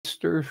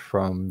Easter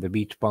from the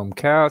BeachBum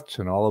Cats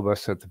and all of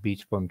us at the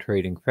BeachBum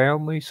Trading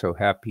family. So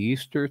happy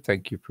Easter.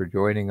 Thank you for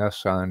joining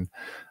us on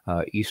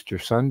Easter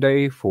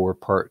Sunday for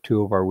part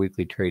 2 of our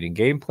weekly trading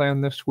game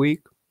plan this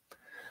week.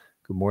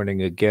 Good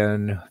morning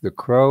again, The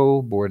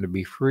Crow, Born to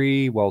Be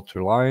Free,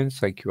 Walter Lyons.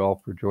 Thank you all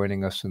for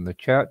joining us in the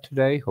chat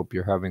today. Hope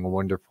you're having a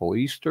wonderful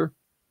Easter.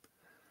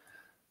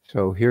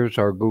 So here's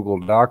our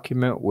Google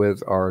document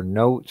with our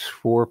notes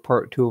for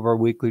part 2 of our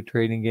weekly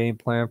trading game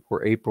plan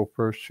for April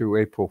 1st through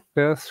April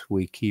 5th.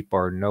 We keep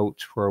our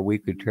notes for our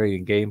weekly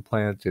trading game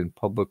plans in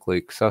publicly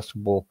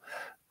accessible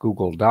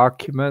Google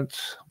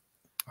documents.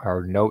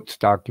 Our notes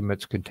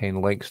documents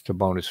contain links to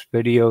bonus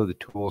video, the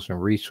tools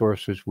and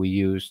resources we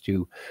use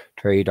to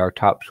trade our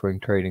top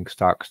swing trading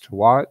stocks to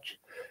watch.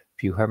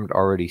 If you haven't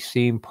already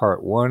seen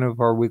part 1 of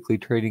our weekly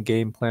trading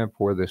game plan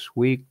for this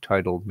week,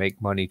 titled Make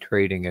Money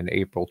Trading in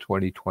April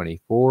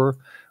 2024,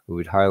 we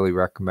would highly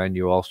recommend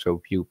you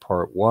also view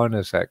part 1,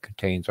 as that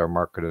contains our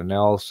market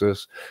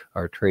analysis,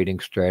 our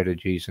trading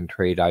strategies, and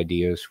trade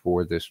ideas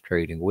for this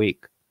trading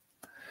week.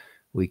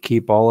 We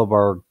keep all of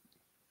our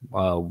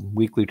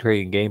weekly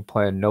trading game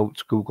plan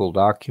notes Google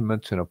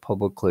documents in a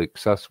publicly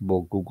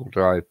accessible Google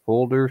Drive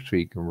folder, so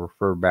you can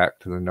refer back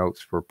to the notes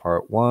for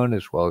part 1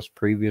 as well as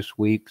previous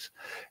weeks,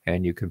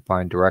 and you can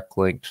find direct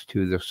links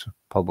to this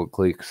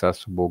publicly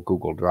accessible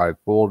Google Drive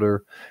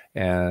folder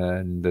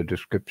and the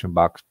description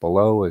box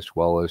below, as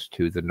well as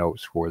to the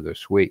notes for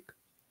this week.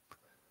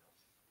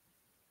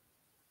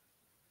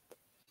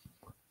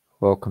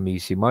 Welcome,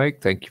 Easy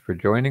Mike. Thank you for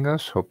joining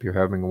us. Hope you're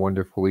having a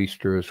wonderful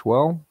Easter as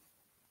well.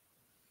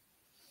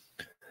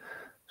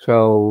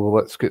 So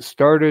let's get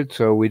started.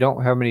 So we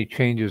don't have any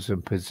changes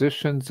in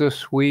positions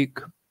this week.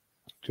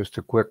 Just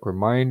a quick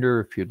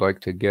reminder, if you'd like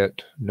to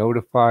get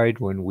notified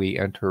when we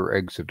enter or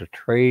exit a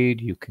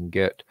trade, you can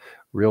get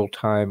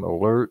real-time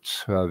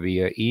alerts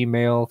via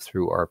email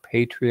through our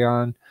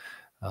Patreon.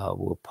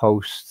 We'll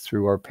post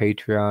through our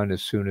Patreon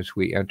as soon as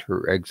we enter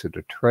or exit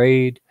a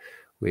trade.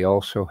 We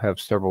also have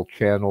several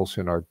channels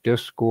in our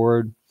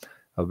Discord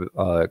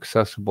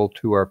accessible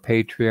to our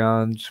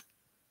Patreons.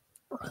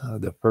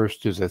 The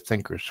first is a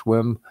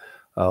Thinkorswim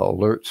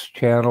alerts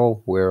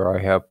channel, where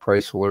I have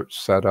price alerts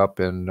set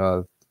up in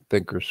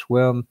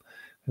Thinkorswim.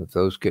 If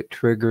those get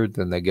triggered,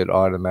 then they get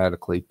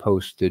automatically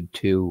posted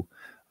to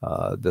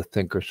the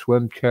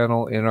Thinkorswim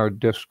channel in our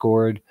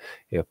Discord.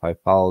 If I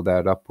follow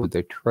that up with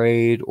a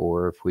trade,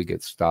 or if we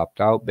get stopped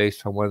out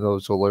based on one of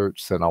those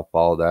alerts, then I'll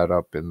follow that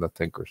up in the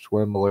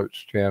Thinkorswim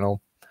alerts channel.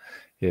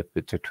 If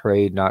it's a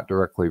trade not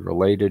directly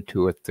related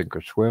to a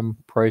Thinkorswim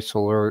price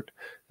alert,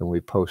 then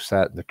we post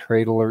that in the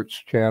Trade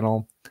Alerts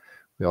channel.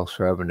 We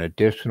also have an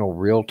additional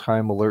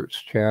real-time alerts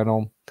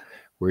channel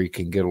where you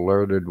can get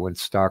alerted when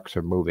stocks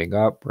are moving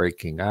up,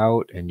 breaking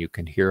out, and you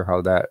can hear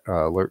how that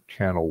alert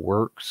channel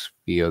works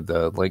via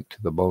the link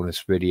to the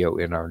bonus video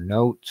in our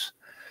notes.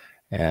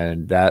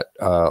 And that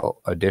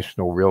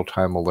additional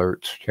real-time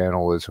alerts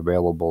channel is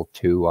available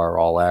to our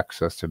All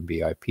Access and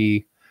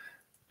VIP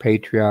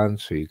Patreon,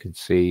 so you can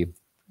see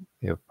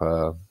if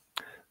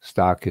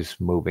stock is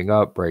moving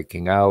up,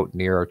 breaking out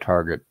near our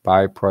target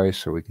buy price,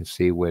 so we can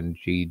see when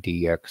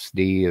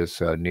GDXD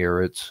is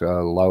near its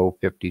low,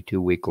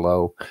 52-week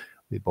low.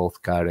 We both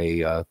got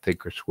a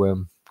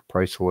Thinkorswim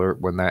price alert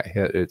when that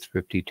hit its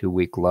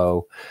 52-week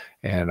low,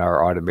 and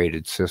our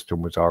automated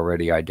system was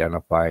already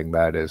identifying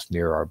that as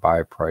near our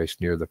buy price,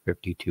 near the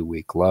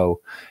 52-week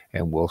low.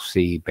 And we'll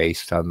see,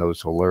 based on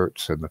those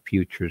alerts and the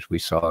futures we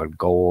saw in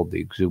gold,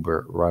 the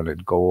exuberant run in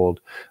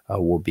gold,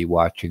 we'll be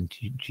watching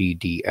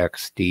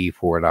GDXD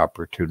for an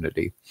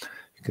opportunity.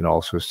 You can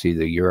also see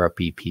the Europe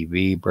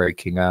EPV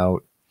breaking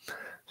out.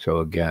 So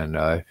again,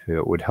 if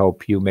it would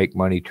help you make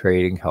money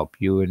trading, help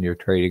you in your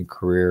trading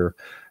career,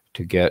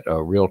 to get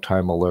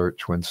real-time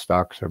alerts when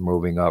stocks are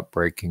moving up,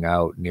 breaking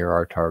out near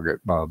our target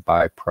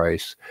buy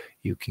price,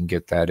 you can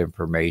get that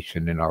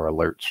information in our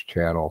alerts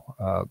channel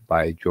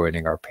by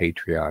joining our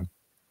Patreon.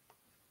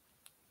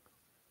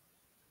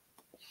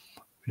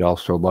 We'd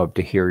also love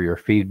to hear your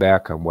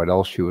feedback on what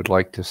else you would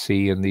like to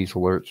see in these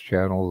alerts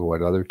channels,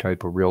 what other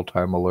type of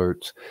real-time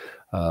alerts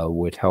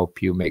would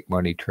help you make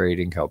money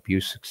trading, help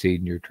you succeed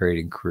in your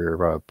trading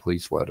career.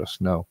 Please let us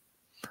know.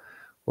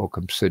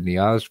 Welcome, Sydney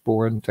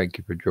Osborne. Thank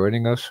you for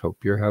joining us.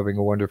 Hope you're having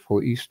a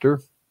wonderful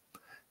Easter.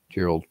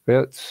 Gerald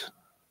Fitz,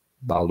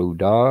 Balu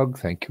Dog,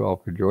 thank you all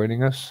for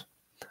joining us.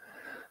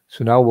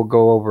 So now we'll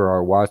go over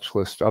our watch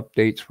list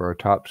updates for our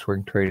top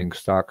swing trading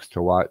stocks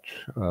to watch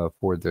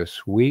for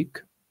this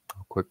week.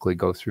 I'll quickly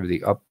go through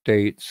the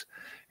updates,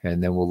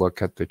 and then we'll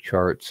look at the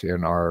charts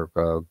in our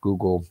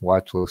Google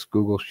watch list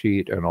Google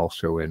sheet and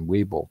also in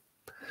Webull.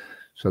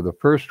 So the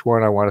first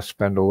one I want to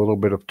spend a little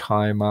bit of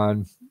time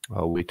on,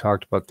 we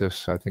talked about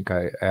this, I think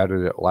I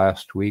added it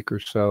last week or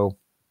so,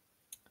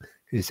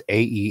 is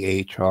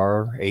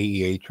AEHR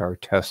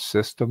Test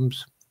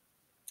Systems.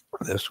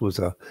 This was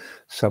a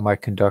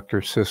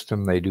semiconductor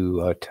system. They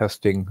do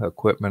testing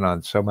equipment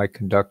on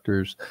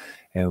semiconductors,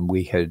 and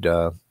we had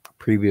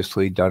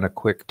previously done a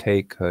quick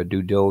take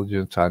due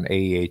diligence on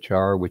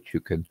AEHR, which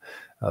you can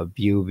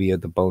view via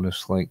the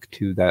bonus link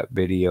to that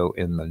video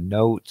in the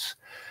notes.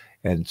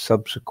 And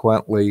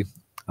subsequently,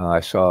 I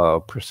saw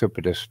a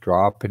precipitous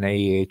drop in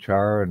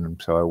AEHR,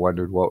 and so I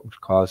wondered what was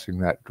causing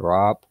that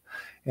drop.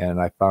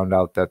 And I found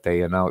out that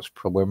they announced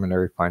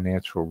preliminary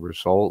financial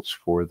results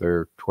for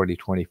their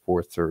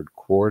 2024 third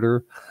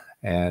quarter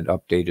and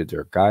updated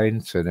their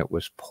guidance, and it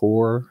was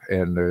poor.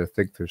 And I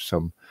think there's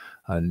some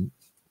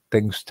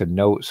things to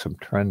note, some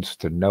trends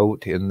to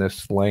note in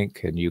this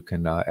link, and you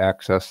can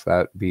access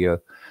that via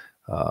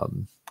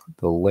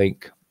the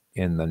link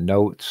in the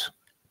notes.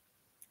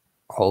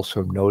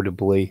 Also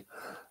notably,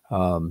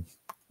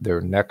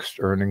 their next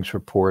earnings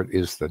report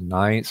is the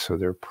 9th, so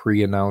they're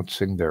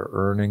pre-announcing their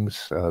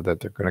earnings that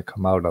they're going to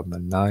come out on the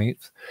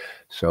 9th.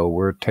 So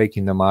we're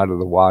taking them out of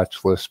the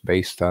watch list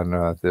based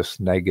on this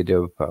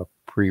negative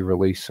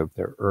pre-release of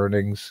their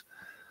earnings.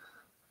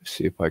 Let's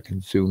see if I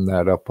can zoom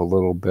that up a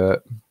little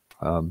bit.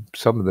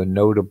 Some of the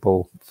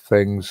notable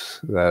things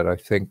that I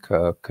think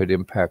could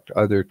impact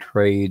other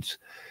trades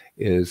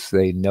is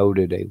they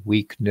noted a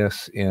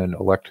weakness in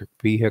electric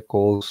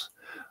vehicles.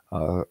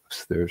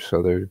 They're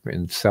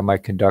in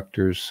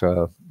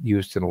semiconductors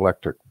used in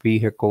electric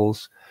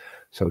vehicles,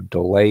 so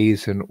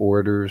delays in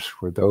orders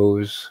for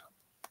those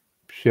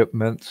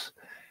shipments,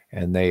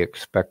 and they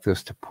expect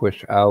this to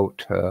push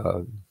out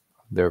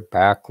their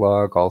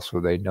backlog.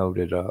 Also, they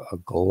noted a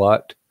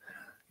glut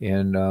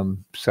in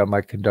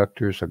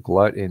semiconductors, a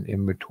glut in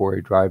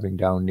inventory driving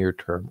down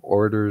near-term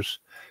orders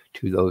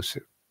to those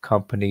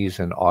companies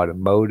in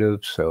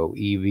automotive. So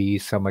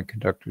EVs,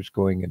 semiconductors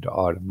going into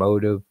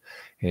automotive,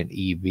 and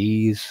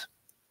EVs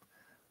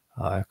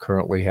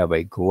currently have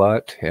a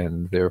glut,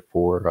 and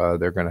therefore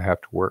they're going to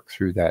have to work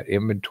through that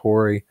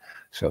inventory.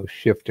 So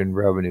shift in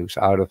revenues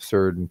out of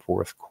third and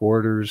fourth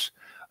quarters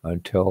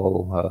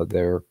until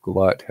their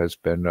glut has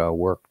been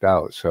worked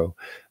out. So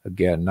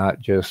again,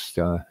 not just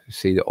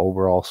see the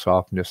overall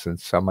softness in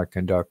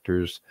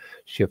semiconductors,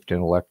 shift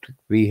in electric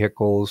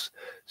vehicles.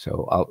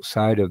 So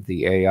outside of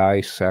the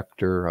AI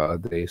sector,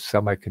 the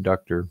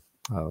semiconductor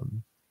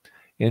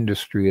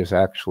industry is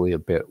actually a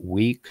bit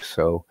weak.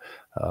 So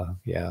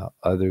yeah,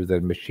 other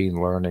than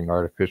machine learning,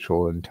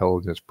 artificial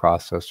intelligence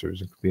processors,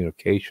 and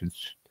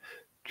communications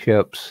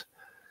chips,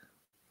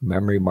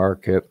 memory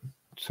market.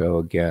 So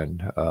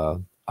again,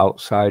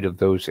 outside of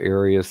those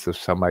areas, the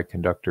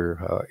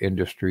semiconductor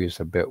industry is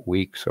a bit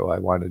weak. So I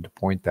wanted to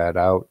point that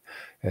out,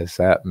 as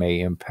that may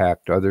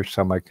impact other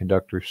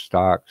semiconductor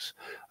stocks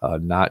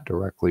not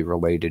directly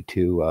related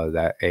to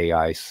that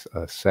AI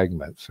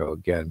segment. So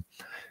again,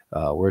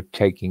 we're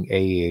taking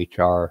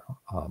AEHR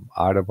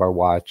out of our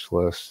watch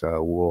list.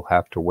 We'll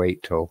have to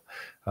wait till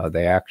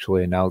they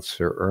actually announce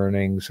their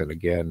earnings. And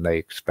again, they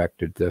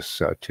expected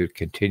this to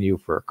continue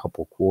for a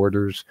couple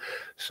quarters.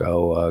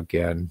 So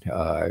again,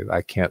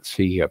 I can't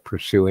see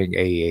pursuing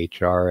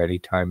AEHR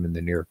anytime in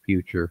the near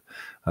future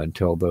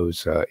until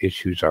those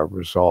issues are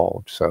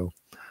resolved. So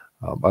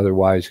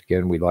otherwise,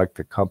 again, we like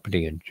the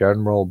company in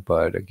general,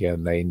 but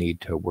again, they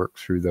need to work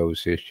through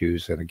those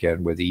issues. And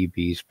again, with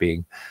EVs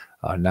being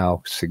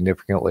now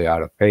significantly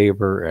out of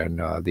favor,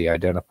 and the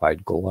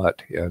identified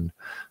glut in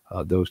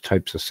those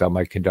types of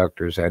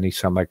semiconductors, any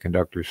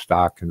semiconductor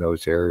stock in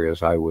those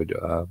areas, I would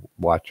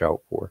watch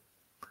out for.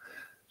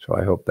 So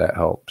I hope that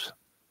helps.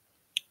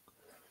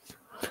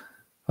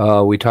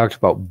 We talked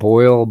about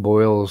Boyle.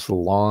 Boyle is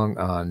long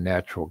on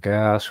natural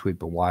gas. We've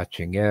been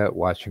watching it,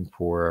 watching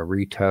for a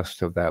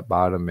retest of that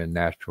bottom in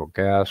natural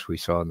gas. We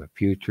saw in the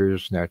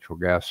futures, natural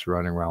gas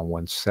running around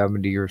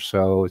 170 or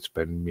so. It's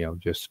been,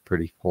 just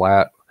pretty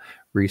flat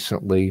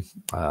recently.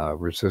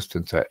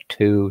 Resistance at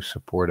 2,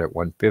 support at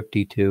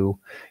 152.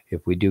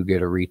 If we do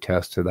get a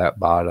retest to that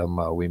bottom,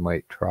 we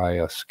might try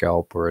a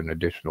scalp or an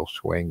additional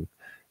swing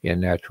in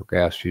natural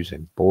gas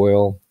using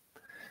Boyle.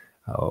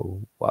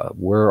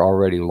 We're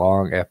already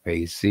long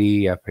FAZ.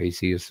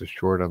 FAZ is the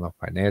short on the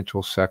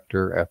financial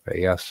sector.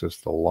 FAS is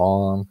the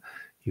long.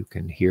 You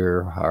can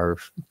hear our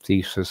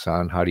thesis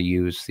on how to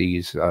use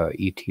these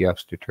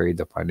ETFs to trade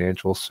the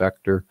financial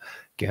sector.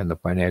 Again, the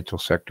financial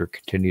sector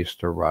continues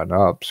to run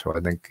up. So I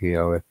think,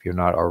 if you're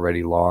not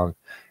already long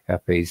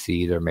FAZ,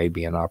 there may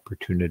be an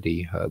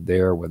opportunity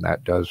there. When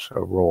that does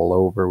roll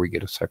over, we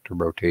get a sector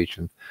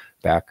rotation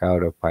back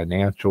out of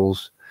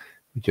financials.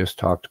 We just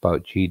talked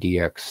about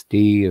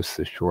GDXD as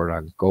the short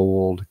on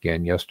gold.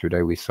 Again,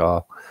 yesterday we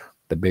saw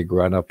the big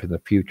run up in the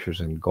futures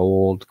in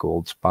gold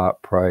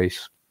spot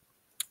price.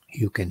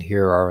 You can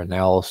hear our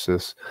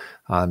analysis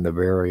on the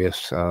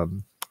various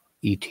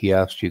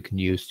ETFs you can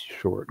use to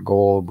short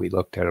gold. We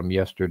looked at them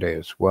yesterday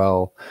as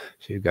well.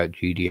 So you've got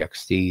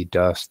GDXD,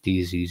 DUST,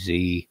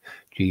 DZZ,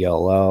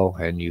 GLL,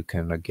 and you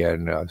can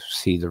again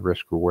see the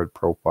risk reward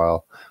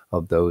profile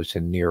of those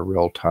in near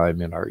real time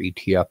in our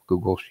ETF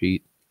Google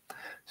Sheet.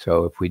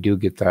 So if we do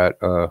get that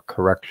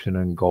correction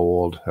in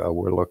gold,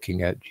 we're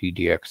looking at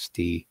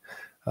GDXD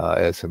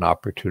as an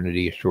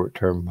opportunity, a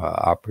short-term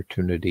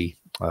opportunity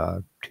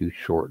to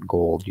short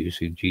gold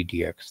using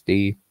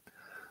GDXD.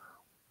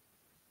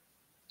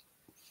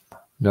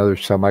 Another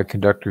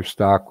semiconductor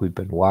stock we've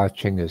been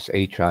watching is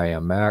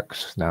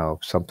HIMX. Now,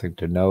 something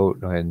to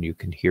note, and you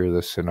can hear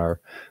this in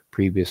our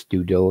previous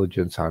due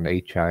diligence on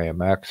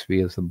HIMX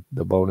via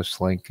the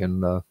bonus link in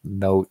the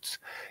notes,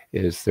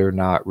 is they're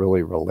not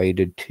really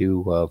related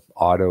to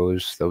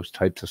autos, those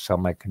types of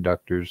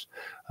semiconductors.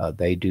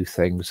 They do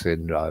things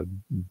in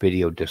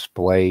video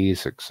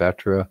displays,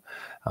 etc.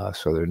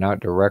 So they're not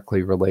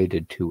directly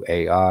related to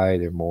AI.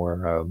 They're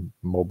more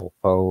mobile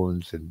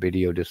phones and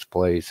video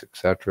displays,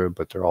 etc.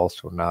 But they're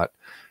also not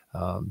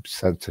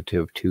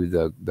sensitive to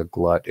the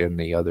glut in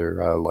the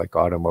other like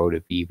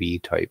automotive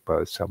EV type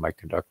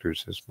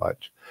semiconductors as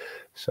much.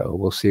 So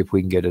we'll see if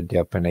we can get a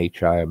dip in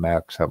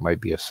HIMX. That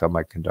might be a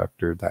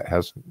semiconductor that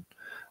hasn't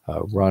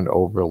run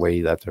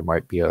overly, that there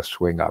might be a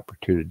swing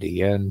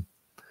opportunity in.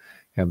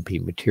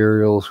 MP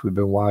Materials we've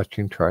been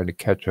watching, trying to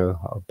catch a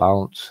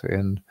bounce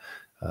in.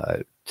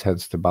 It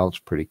tends to bounce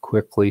pretty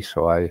quickly,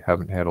 so I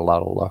haven't had a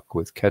lot of luck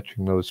with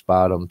catching those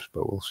bottoms,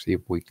 but we'll see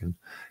if we can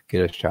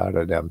get a shot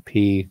at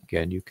MP.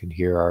 Again, you can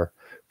hear our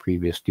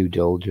previous due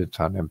diligence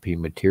on MP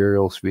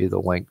Materials via the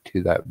link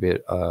to that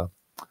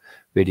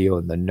video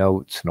in the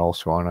notes and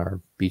also on our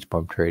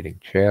BeachBum trading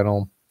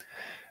channel.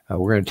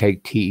 We're going to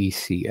take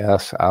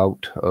TECS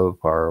out of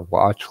our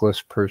watch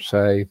list per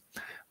se.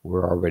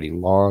 We're already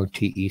long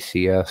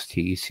TECS.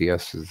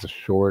 TECS is the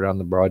short on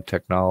the broad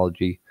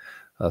technology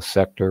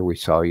sector. We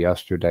saw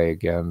yesterday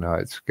again,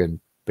 it's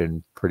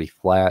been pretty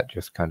flat,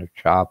 just kind of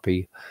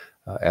choppy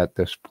at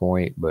this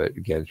point. But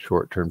again,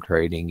 short-term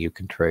trading, you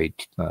can trade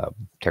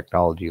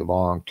technology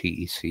long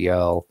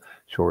TECL,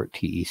 short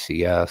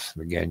TECS.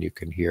 And again, you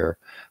can hear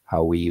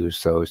how we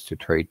use those to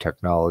trade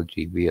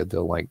technology via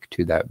the link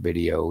to that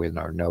video in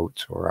our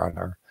notes or on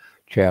our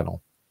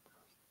channel.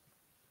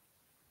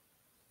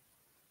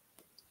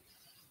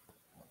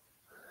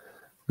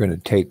 We're going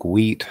to take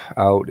wheat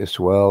out as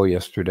well.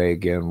 Yesterday,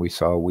 again, we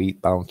saw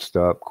wheat bounced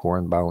up,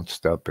 corn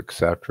bounced up,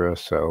 etc.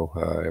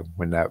 So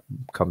when that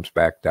comes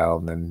back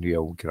down, then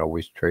we can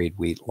always trade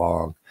wheat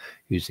long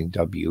using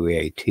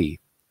WAT.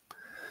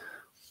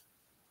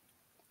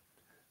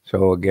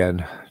 So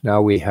again,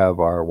 now we have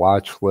our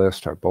watch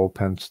list, our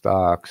bullpen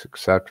stocks,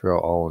 etc.,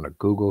 all in a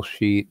Google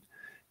sheet,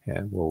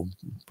 and we'll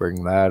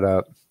bring that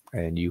up,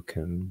 and you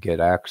can get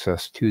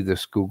access to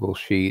this Google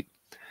sheet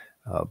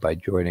by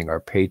joining our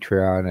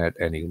Patreon at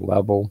any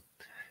level.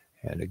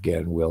 And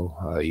again,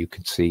 you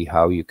can see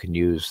how you can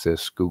use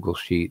this Google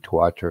sheet to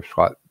watch our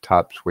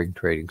top swing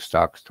trading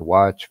stocks to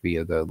watch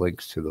via the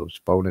links to those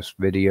bonus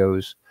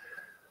videos.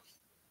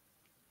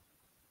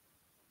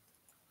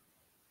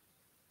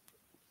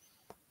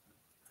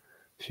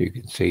 So you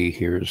can see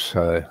here's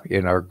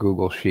in our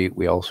Google sheet,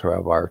 we also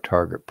have our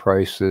target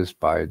prices,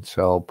 buy and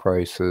sell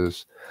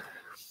prices.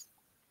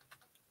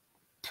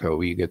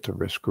 So you get the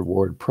risk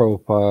reward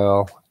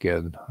profile.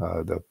 Again,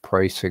 the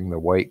pricing, the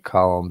white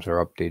columns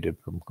are updated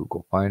from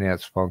Google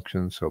Finance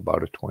Functions, so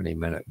about a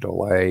 20-minute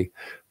delay.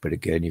 But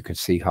again, you can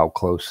see how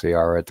close they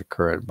are at the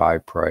current buy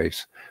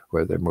price,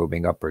 whether they're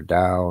moving up or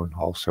down,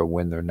 also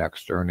when their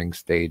next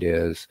earnings date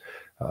is,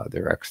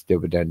 their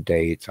ex-dividend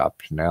dates,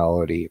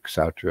 optionality,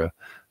 etc.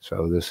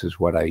 So this is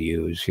what I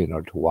use,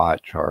 to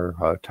watch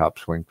our top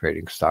swing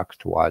trading stocks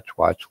to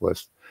watch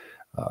list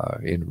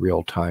in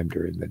real time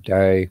during the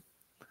day.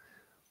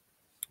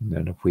 And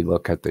then if we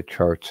look at the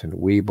charts in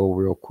Webull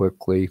real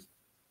quickly.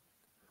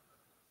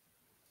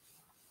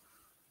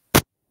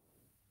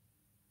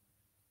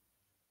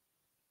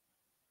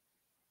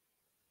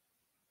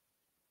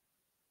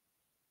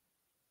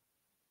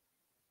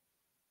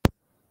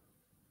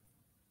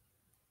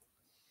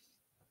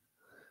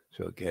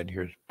 So again,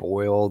 here's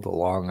Boyle, the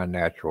long on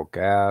natural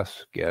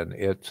gas. Again,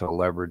 it's a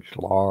leveraged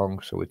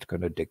long, so it's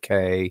going to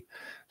decay.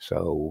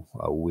 So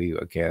we,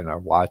 again, are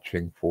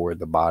watching for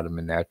the bottom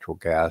in natural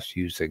gas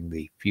using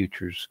the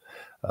futures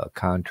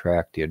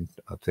contract in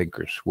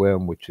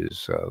Thinkorswim, which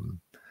is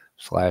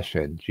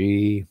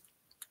 /NG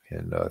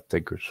in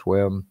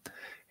Thinkorswim.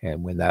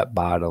 And when that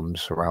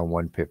bottoms around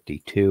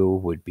 152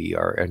 would be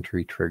our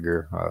entry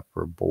trigger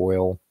for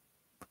Boyle.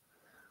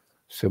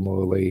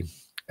 Similarly,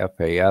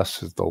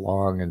 FAS is the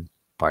long and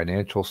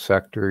financial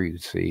sector. You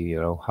see,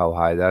 how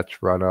high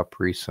that's run up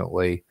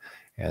recently.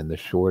 And the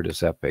short is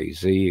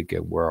FAZ.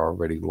 Again, we're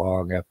already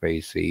long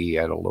FAZ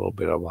at a little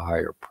bit of a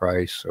higher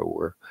price. So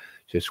we're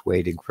just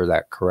waiting for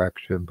that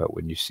correction. But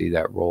when you see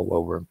that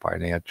rollover in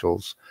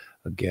financials,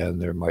 again,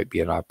 there might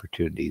be an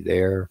opportunity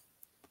there.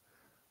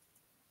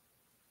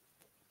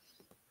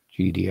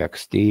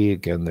 GDXD,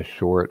 again, the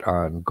short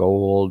on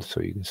gold. So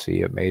you can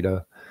see it made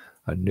a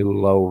new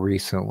low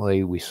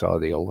recently. We saw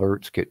the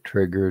alerts get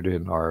triggered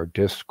in our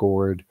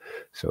Discord.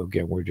 So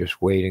again, we're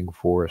just waiting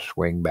for a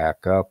swing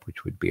back up,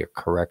 which would be a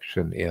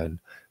correction in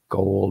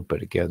gold.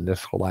 But again,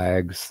 this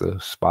lags the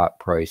spot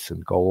price in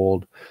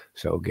gold.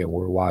 So again,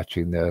 we're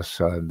watching this.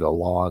 The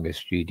long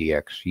is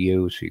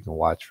GDXU, so you can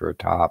watch for a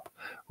top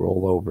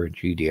rollover in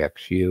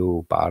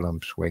GDXU,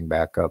 bottom swing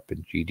back up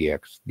in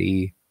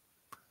GDXD.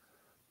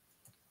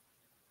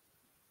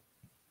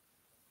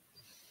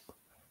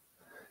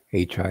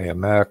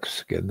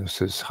 HIMX, again,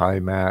 this is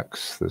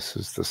HIMX. This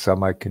is the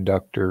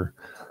semiconductor.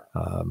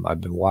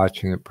 I've been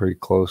watching it pretty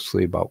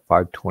closely. About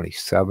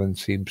 527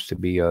 seems to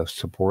be a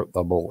support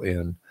level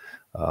in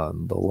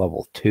the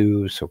level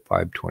 2, so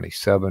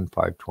 527,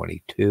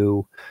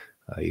 522.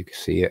 You can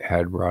see it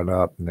had run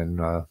up and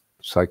then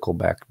cycle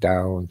back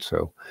down.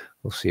 So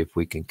we'll see if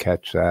we can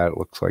catch that. It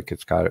looks like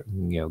it's got,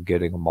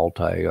 getting a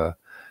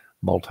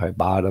multi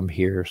bottom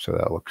here, so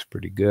that looks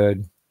pretty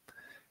good.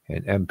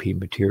 And MP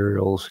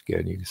Materials,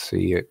 again, you can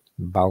see it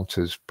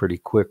bounces pretty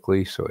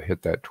quickly. So it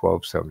hit that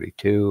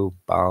 1272,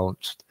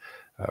 bounced,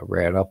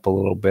 ran up a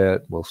little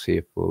bit. We'll see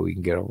if we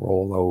can get a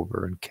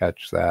rollover and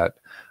catch that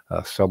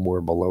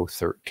somewhere below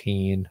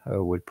 13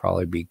 would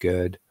probably be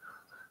good.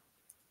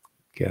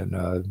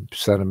 Again,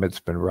 sentiment's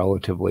been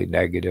relatively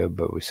negative,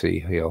 but we see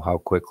how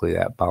quickly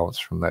that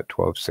bounced from that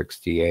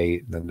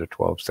 1268 and then to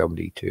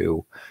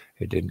 1272.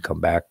 It didn't come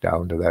back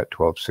down to that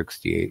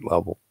 1268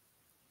 level.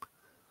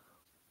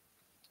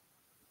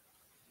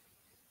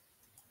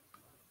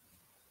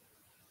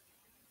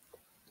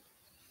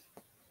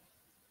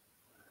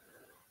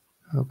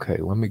 Okay,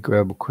 let me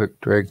grab a quick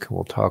drink and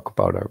we'll talk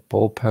about our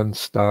bullpen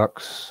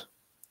stocks.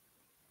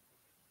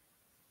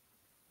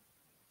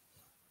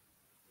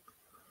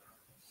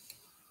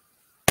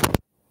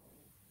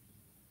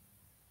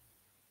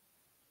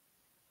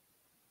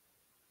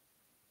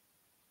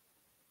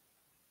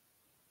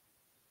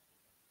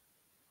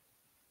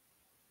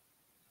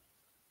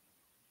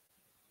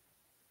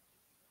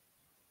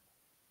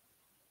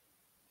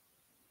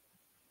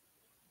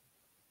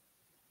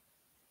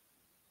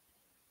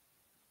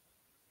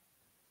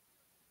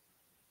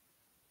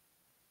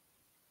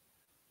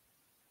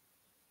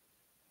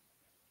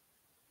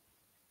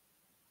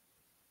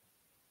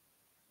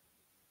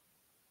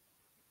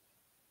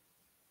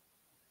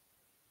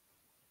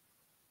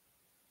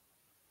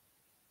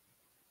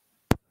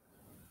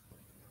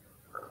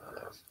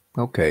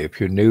 Okay, if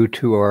you're new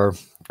to our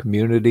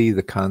community,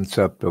 the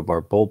concept of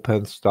our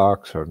bullpen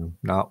stocks are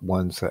not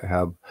ones that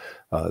have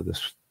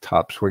this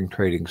top swing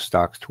trading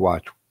stocks to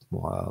watch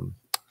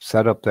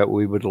setup that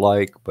we would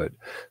like, but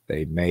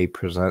they may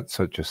present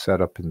such a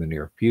setup in the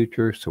near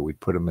future. So we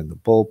put them in the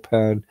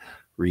bullpen,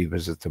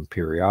 revisit them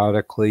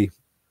periodically.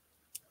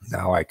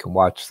 Now I can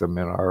watch them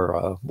in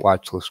our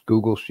watch list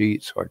Google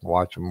sheet, so I can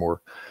watch them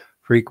more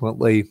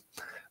frequently.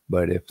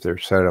 But if their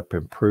setup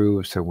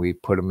improves, then we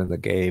put them in the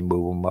game,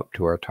 move them up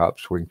to our top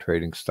swing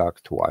trading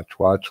stocks to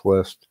watch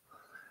list.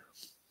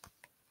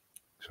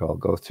 So I'll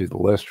go through the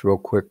list real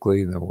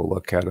quickly, and then we'll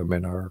look at them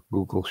in our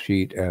Google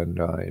sheet and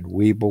in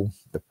Webull.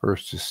 The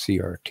first is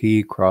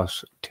CRT,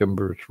 Cross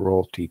Timbers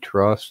Royalty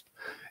Trust,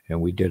 and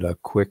we did a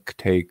quick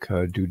take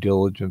due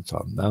diligence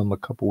on them a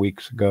couple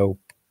weeks ago.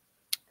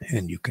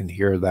 And you can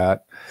hear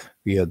that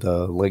via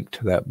the link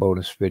to that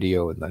bonus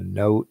video in the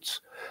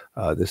notes.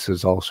 This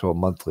is also a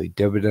monthly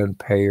dividend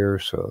payer,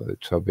 so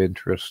it's of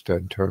interest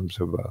in terms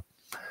of a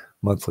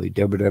monthly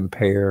dividend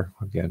payer.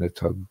 Again,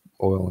 it's an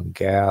oil and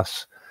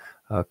gas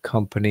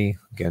company.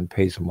 Again,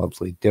 pays a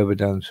monthly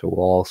dividend, so we'll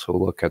also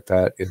look at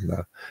that in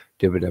the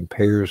dividend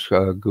payers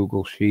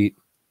Google sheet.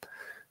 We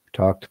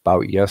talked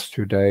about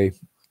yesterday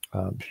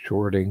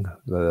shorting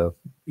the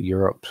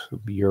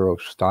Euro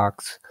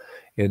stocks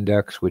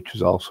index, which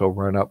has also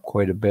run up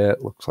quite a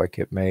bit. Looks like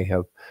it may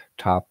have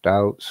topped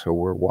out, so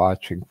we're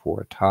watching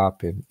for a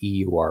top in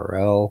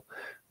EURL,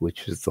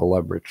 which is the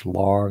leverage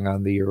long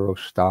on the Euro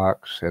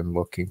stocks, and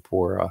looking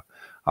for a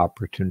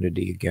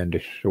opportunity again to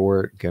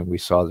short. Again, we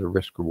saw the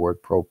risk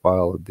reward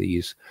profile of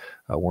these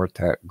weren't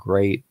that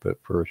great, but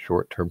for a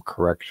short-term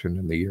correction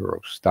in the Euro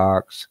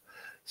stocks.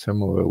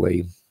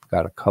 Similarly,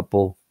 got a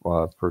couple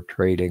for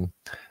trading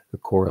the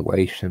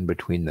correlation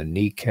between the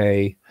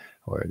Nikkei,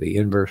 or the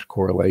inverse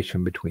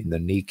correlation between the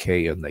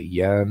Nikkei and the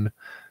yen.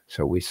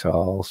 So we saw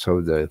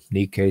also the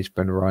Nikkei's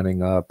been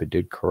running up. It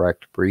did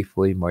correct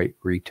briefly, might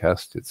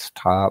retest its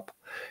top.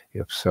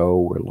 If so,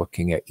 we're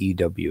looking at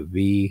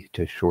EWV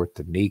to short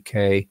the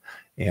Nikkei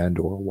and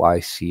or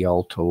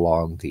YCL to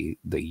long the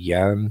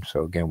yen.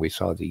 So again, we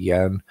saw the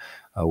yen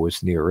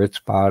was near its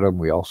bottom.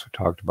 We also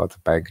talked about the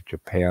Bank of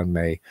Japan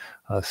may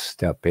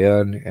step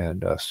in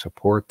and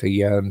support the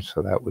yen.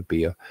 So that would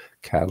be a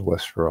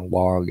catalyst for a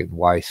long in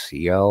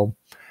YCL.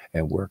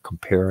 And we're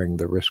comparing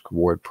the risk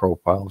reward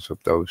profiles of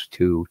those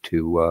two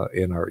to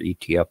in our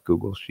ETF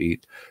Google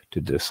sheet to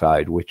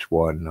decide which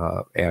one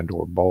and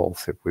or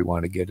both if we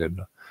want to get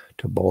into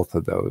both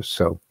of those.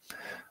 So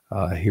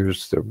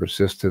here's the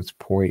resistance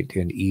point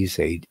in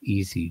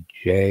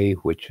EZJ,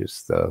 which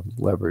is the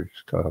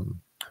leveraged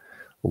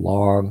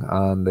long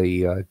on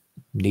the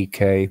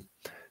Nikkei.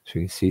 So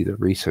you can see the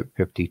recent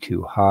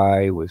 52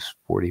 high was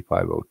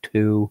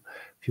 45.02.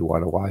 If you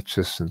want to watch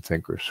this and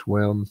think or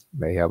swim,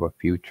 they have a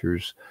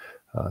futures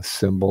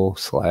symbol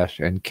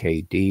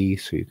 /NKD,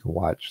 so you can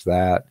watch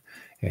that.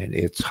 And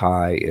its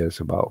high is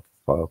about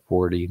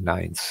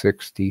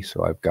 49.60.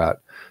 So I've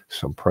got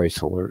some price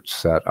alerts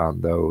set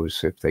on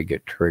those. If they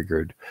get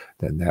triggered,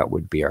 then that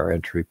would be our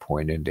entry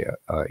point into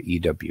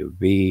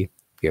EWV.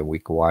 Again, we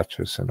can watch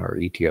this in our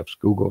ETFs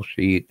Google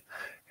sheet.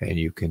 and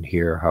you can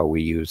hear how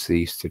we use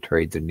these to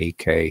trade the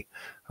Nikkei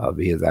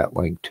via that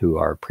link to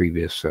our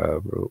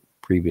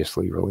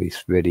previously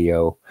released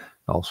video.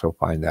 Also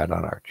find that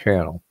on our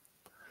channel.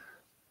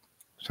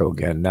 So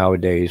again,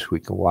 nowadays we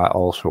can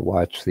also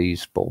watch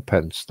these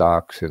bullpen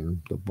stocks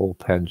in the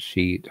bullpen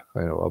sheet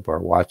of our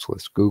watch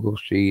list Google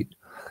sheet.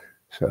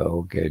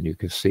 So again, you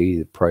can see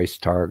the price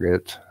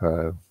targets,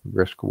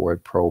 risk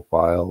reward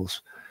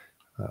profiles,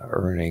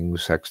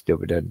 earnings,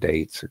 ex-dividend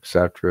dates,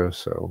 etc.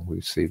 So we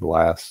see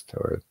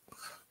the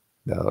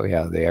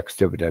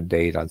ex-dividend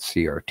date on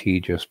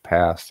CRT just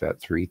passed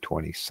at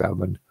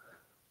 3/27.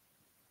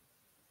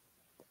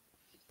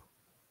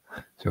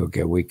 So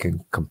again, we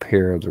can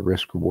compare the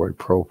risk reward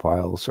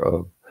profiles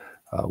of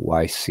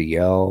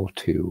YCL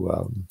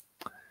to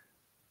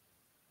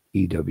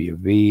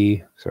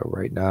EWV. So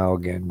right now,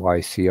 again,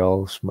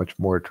 YCL is much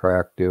more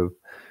attractive,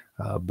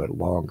 but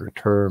longer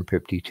term,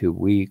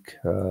 52-week,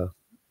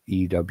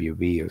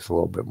 EWV is a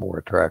little bit more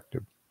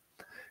attractive.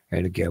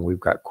 And again, we've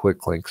got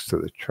quick links to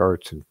the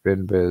charts in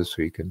FinViz,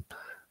 so you can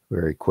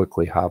very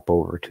quickly hop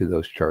over to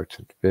those charts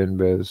in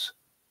FinViz.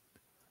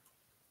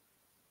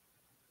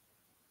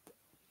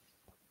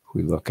 If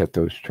we look at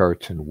those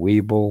charts in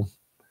Webull,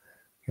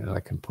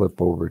 I can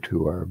flip over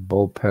to our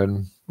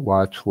bullpen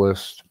watch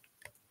list.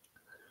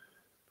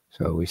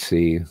 So we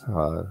see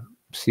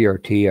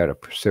CRT had a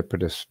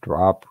precipitous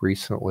drop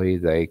recently.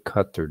 They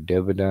cut their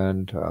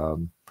dividend.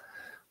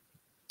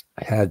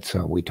 Had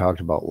some, we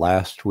talked about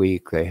last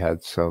week, they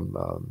had some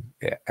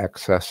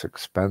excess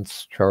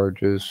expense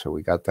charges. So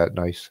we got that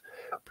nice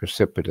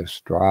precipitous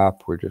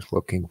drop. We're just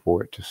looking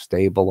for it to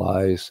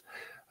stabilize.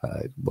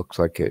 It looks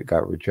like it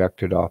got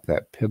rejected off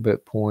that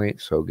pivot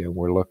point. So again,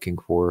 we're looking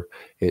for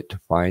it to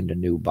find a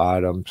new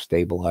bottom,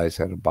 stabilize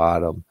at a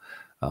bottom.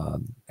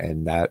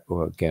 And that,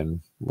 again,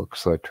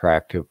 looks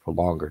attractive for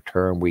longer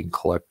term. We can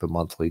collect the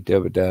monthly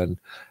dividend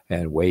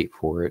and wait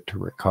for it to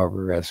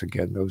recover, as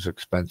again, those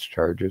expense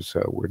charges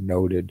were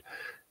noted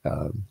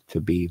to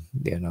be,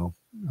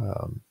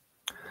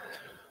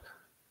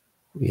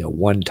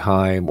 one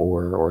time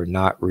or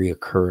not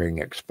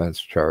reoccurring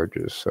expense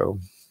charges. So,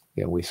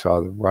 we saw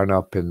the run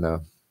up in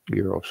the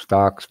Euro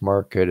stocks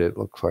market. It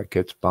looks like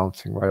it's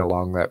bouncing right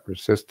along that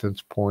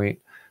resistance point.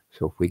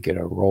 So if we get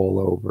a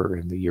rollover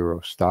in the Euro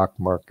stock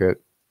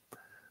market,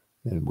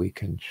 then we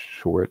can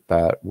short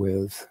that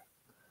with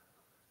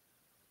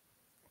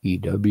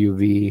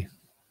EWV.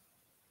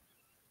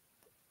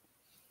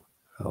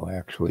 Oh,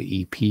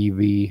 actually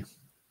EPV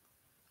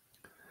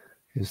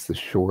is the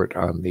short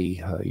on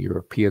the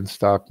European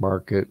stock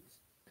market.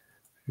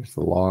 Here's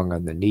the long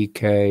on the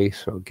Nikkei.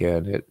 So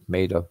again, it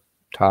made a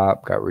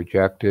top, got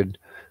rejected.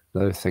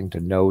 Another thing to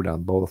note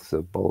on both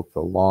the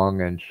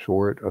long and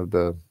short of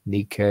the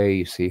Nikkei,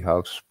 you see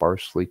how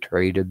sparsely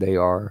traded they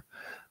are.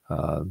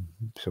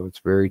 So it's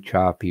very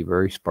choppy,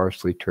 very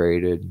sparsely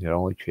traded. It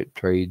only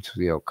trades,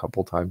 a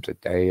couple times a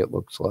day, it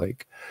looks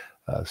like.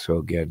 So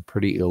again,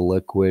 pretty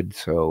illiquid.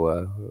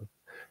 So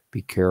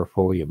be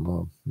careful.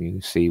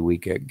 You see we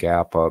get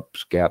gap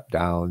ups, gap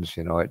downs,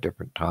 at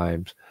different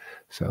times.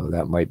 So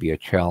that might be a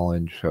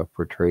challenge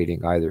for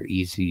trading either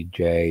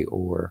EZJ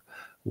or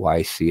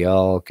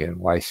YCL. Again,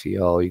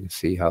 YCL, you can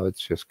see how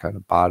it's just kind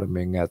of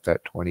bottoming at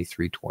that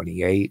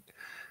 23.28.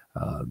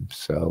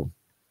 So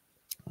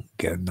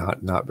again,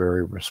 not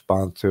very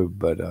responsive,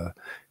 but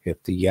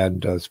if the yen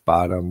does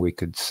bottom, we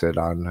could sit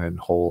on and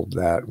hold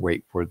that,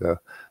 wait for the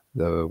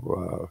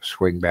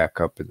swing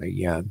back up in the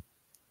yen.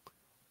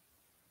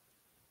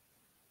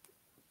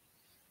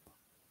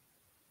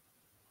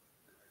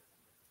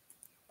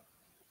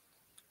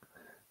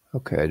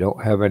 Okay, I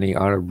don't have any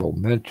honorable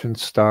mention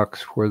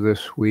stocks for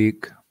this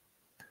week.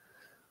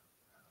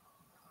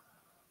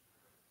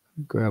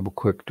 Grab a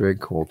quick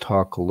drink and we'll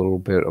talk a little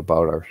bit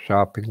about our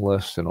shopping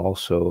list and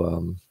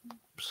also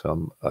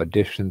some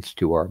additions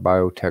to our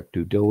biotech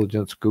due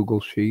diligence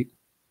Google sheet.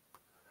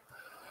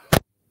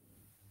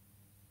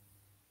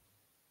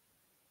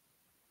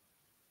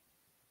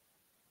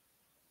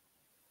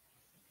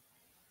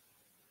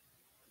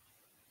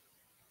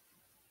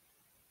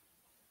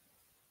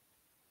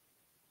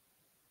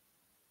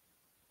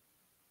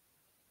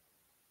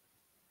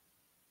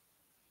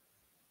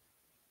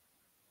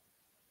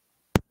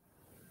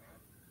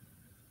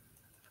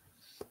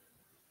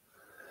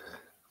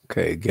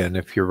 Okay, again,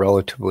 if you're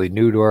relatively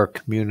new to our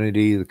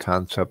community, the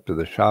concept of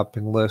the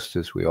shopping list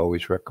is we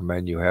always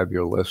recommend you have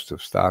your list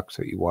of stocks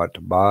that you want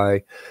to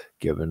buy,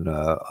 given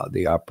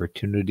the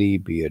opportunity,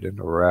 be it an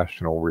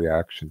irrational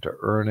reaction to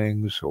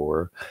earnings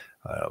or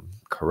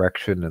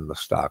correction in the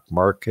stock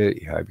market.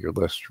 You have your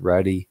list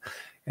ready,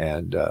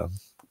 and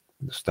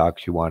the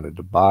stocks you wanted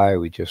to buy,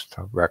 we just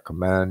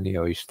recommend,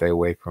 you stay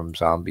away from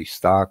zombie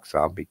stocks,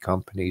 zombie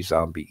companies,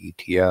 zombie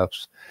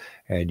ETFs,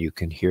 and you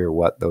can hear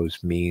what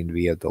those mean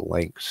via the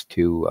links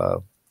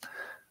to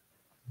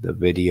the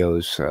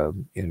videos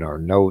in our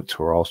notes.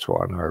 We're also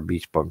on our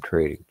BeachBum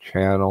trading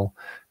channel.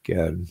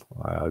 Again,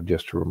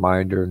 just a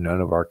reminder,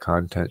 none of our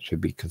content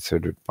should be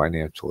considered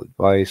financial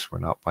advice. We're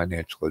not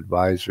financial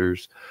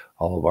advisors.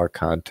 All of our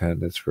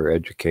content is for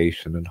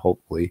education and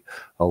hopefully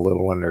a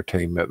little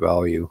entertainment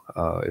value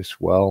as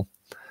well.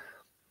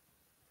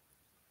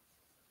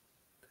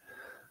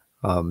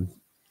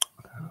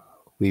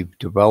 We've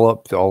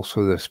developed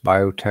also this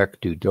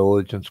biotech due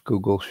diligence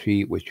Google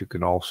Sheet, which you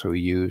can also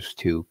use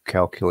to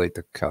calculate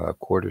the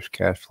quarter's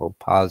cash flow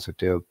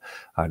positive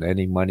on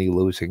any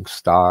money-losing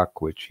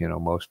stock, which,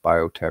 most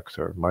biotechs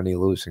are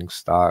money-losing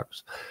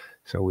stocks.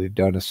 So we've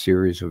done a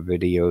series of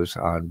videos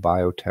on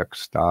biotech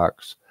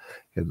stocks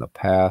in the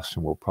past,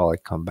 and we'll probably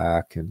come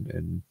back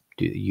and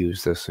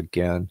use this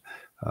again,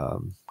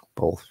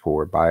 both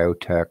for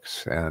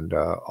biotechs and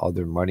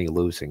other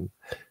money-losing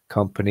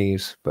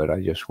companies. But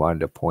I just wanted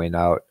to point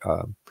out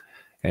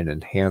an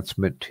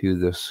enhancement to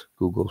this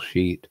Google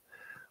Sheet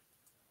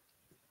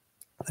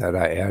that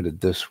I added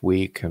this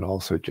week. And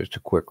also just a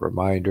quick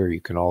reminder,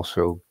 you can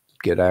also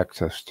get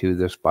access to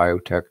this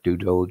biotech due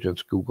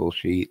diligence Google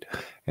Sheet.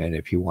 And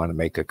if you want to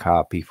make a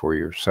copy for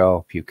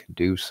yourself, you can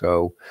do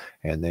so,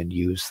 and then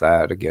use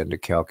that again to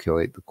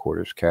calculate the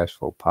quarter's cash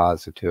flow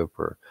positive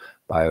for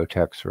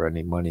biotechs or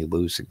any money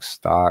losing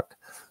stock.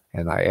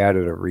 And I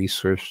added a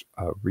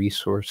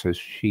resources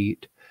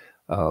sheet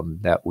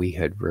that we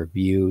had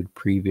reviewed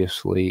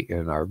previously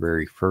in our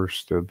very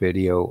first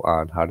video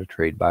on how to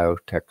trade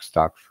biotech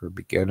stocks for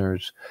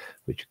beginners,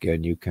 which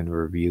again, you can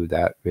review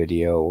that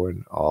video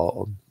and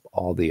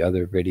all the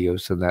other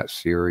videos in that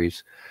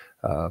series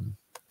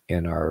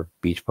in our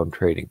BeachBum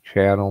trading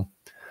channel.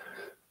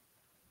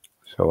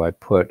 So I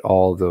put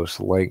all those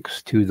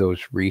links to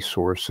those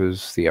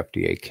resources, the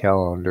FDA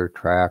calendar,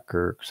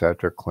 tracker,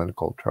 etc.,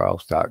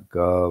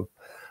 clinicaltrials.gov,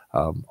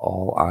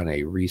 all on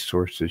a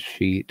resources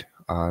sheet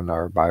on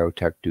our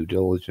biotech due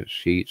diligence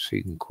sheet, so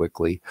you can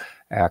quickly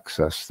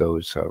access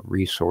those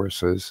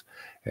resources.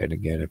 And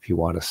again, if you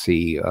want to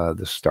see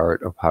the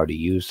start of how to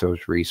use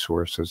those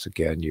resources,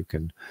 again, you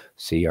can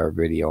see our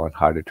video on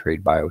how to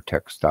trade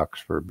biotech stocks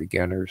for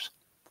beginners.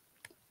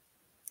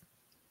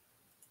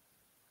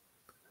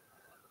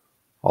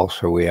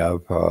 Also, we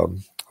have a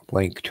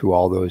link to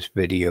all those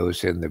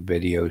videos in the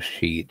video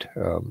sheet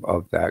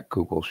of that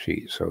Google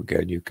Sheet. So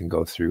again, you can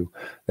go through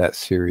that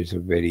series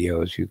of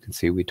videos. You can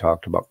see we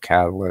talked about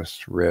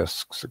catalysts,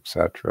 risks,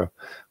 etc.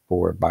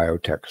 for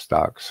biotech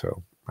stocks.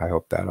 So I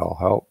hope that all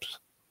helps.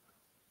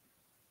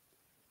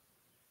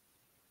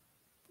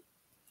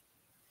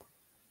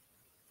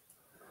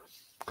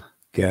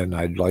 Again,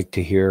 I'd like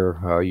to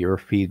hear your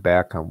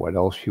feedback on what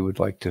else you would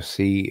like to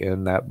see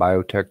in that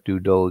biotech due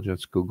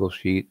diligence Google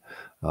Sheet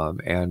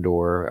and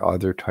or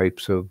other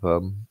types of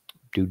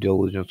due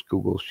diligence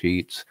Google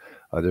Sheets,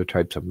 other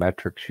types of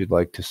metrics you'd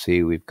like to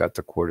see. We've got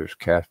the quarter's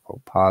cash flow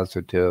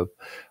positive.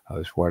 I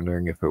was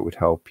wondering if it would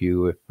help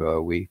you if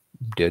we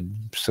did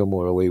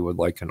similarly with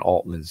like an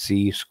Altman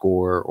Z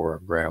score or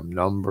a Graham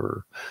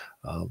number.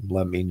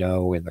 Let me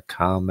know in the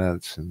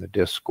comments in the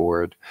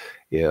Discord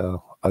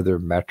other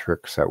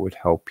metrics that would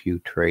help you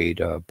trade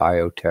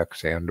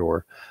biotechs and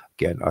or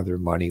again other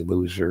money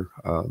loser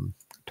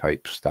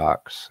type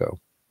stocks. So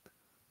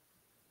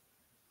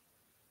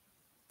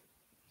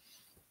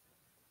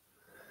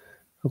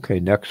okay,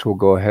 next we'll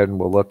go ahead and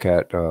we'll look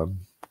at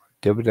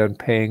dividend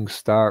paying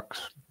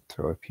stocks.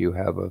 So if you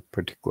have a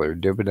particular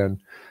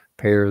dividend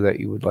payer that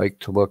you would like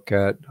to look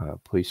at,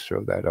 please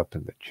throw that up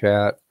in the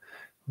chat.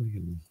 We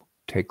can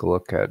take a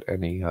look at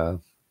any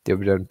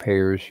dividend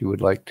payers you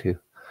would like to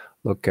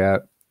look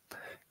at.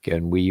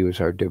 Again, we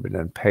use our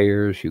dividend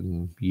payers. You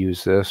can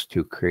use this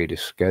to create a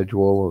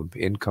schedule of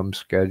income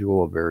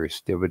schedule of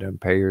various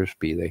dividend payers,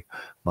 be they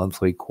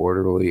monthly,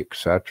 quarterly,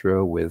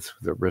 etc., with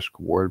the risk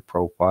reward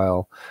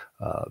profile,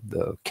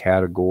 the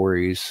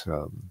categories,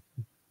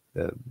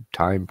 the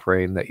time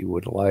frame that you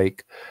would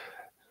like.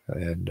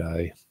 And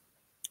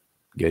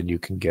again, you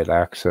can get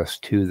access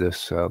to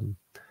this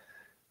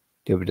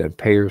dividend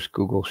payers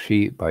Google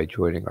Sheet by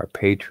joining our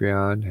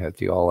Patreon at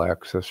the all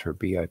access or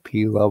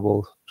VIP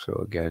level. So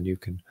again, you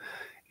can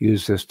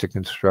use this to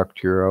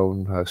construct your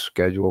own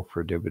schedule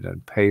for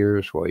dividend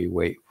payers while you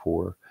wait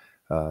for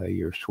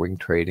your swing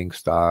trading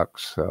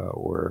stocks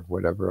or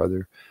whatever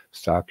other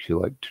stocks you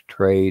like to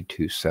trade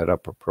to set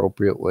up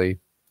appropriately.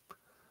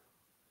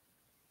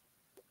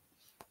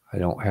 I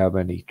don't have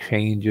any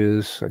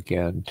changes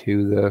again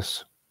to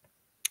this.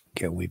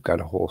 Again, we've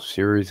got a whole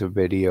series of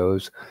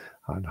videos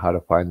on how to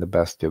find the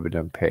best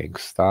dividend paying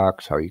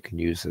stocks, how you can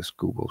use this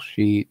Google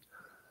Sheet.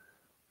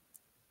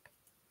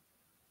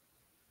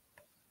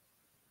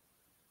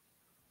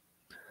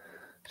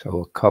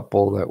 So a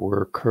couple that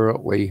we're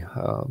currently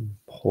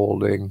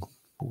holding.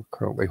 We're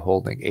currently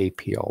holding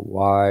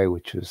APLY,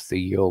 which is the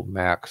yield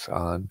max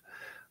on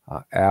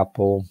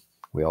Apple.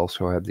 We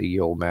also have the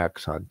yield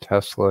max on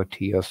Tesla,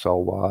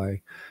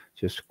 TSLY.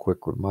 Just a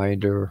quick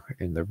reminder,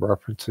 in the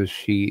references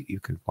sheet, you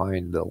can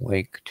find the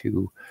link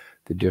to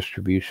the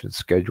distribution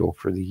schedule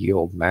for the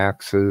yield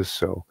maxes.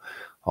 So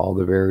all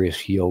the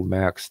various yield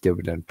max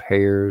dividend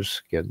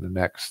payers. Again, the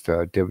next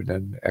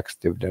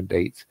ex-dividend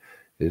date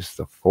is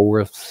the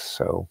 4th.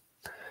 So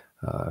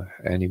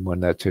anyone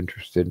that's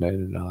interested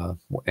in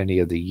any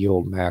of the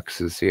yield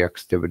maxes,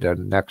 the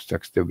next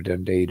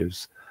ex-dividend date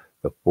is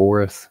the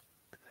 4th.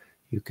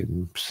 You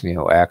can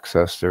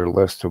access their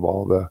list of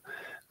all the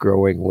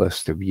growing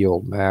list of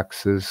yield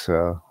maxes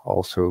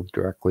also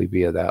directly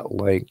via that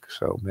link.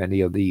 So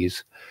many of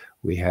these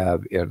we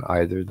have in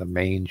either the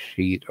main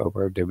sheet of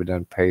our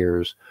dividend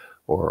payers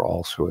or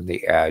also in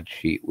the ad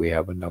sheet. We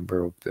have a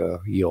number of the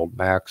yield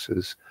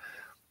maxes.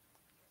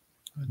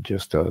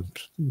 Just a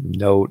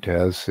note,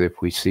 as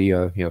if we see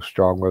a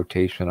strong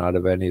rotation out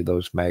of any of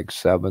those Mag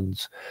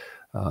 7s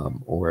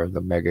or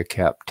the mega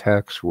cap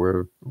techs,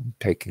 we're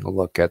taking a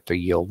look at the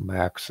yield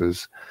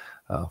maxes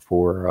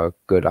for a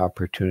good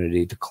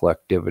opportunity to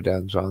collect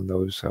dividends on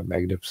those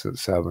Magnificent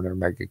 7 or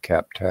mega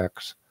cap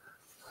techs.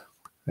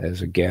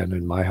 As again,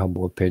 in my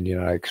humble opinion,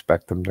 I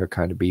expect them to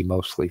kind of be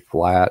mostly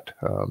flat,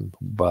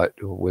 but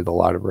with a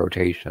lot of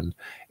rotation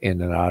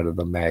in and out of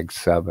the Mag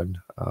 7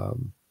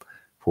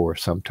 for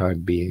some time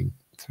being.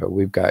 So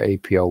we've got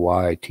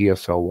APLY,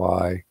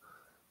 TSLY.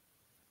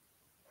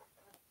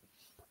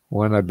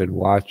 One I've been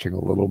watching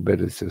a little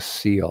bit is this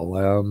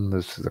CLM.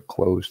 This is a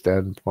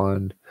closed-end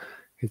fund.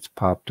 It's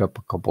popped up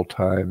a couple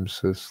times.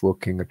 It's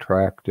looking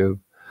attractive.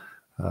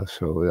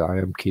 So I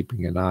am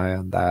keeping an eye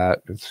on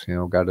that. It's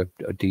got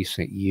a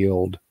decent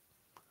yield.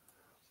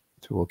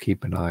 So we'll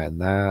keep an eye on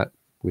that.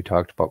 We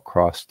talked about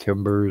cross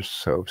timbers.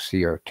 So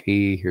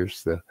CRT,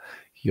 here's the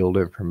yield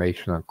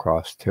information on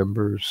cross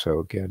timbers. So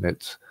again,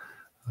 it's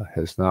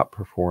has not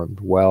performed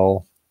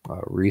well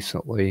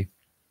recently,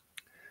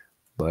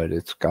 but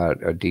it's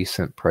got a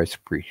decent price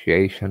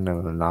appreciation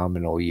and a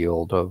nominal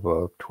yield of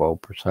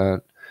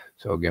 12%.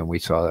 So again, we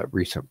saw that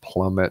recent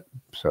plummet.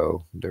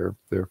 So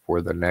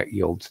therefore the net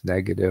yield's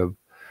negative.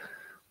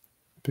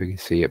 So you can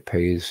see it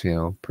pays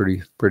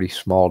pretty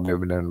small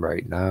dividend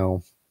right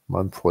now,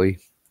 monthly.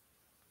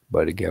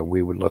 But again,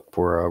 we would look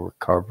for a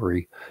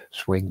recovery,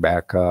 swing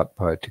back up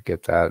to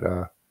get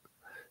that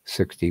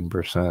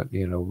 16%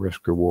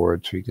 risk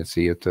reward. So you can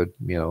see it's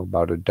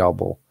about a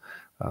double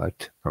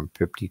from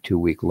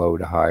 52-week low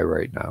to high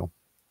right now.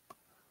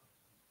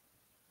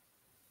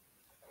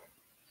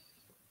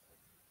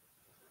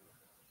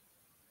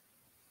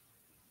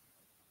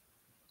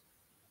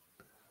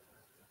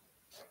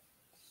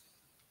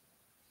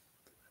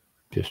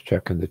 Just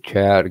checking the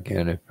chat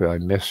again. If I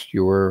missed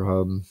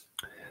your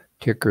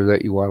ticker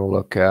that you want to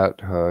look at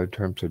in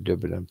terms of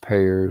dividend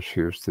payers,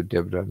 here's the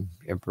dividend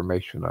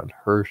information on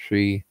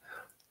Hershey.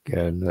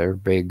 Again, their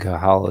big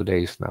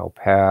holidays now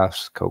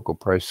passed. Cocoa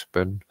price has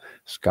been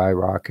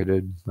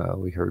skyrocketed.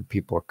 We heard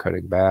people are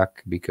cutting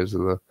back because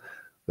of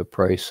the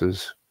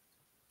prices.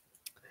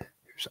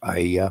 Here's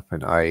IEF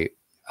and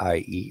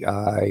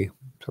IEI,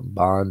 some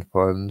bond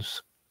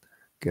funds.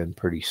 Again,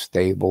 pretty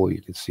stable.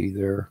 You can see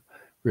their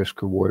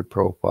risk-reward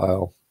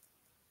profile.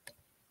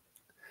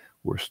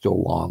 We're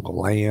still long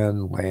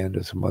land. Land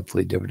is a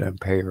monthly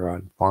dividend payer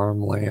on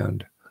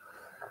farmland.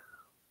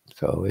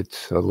 So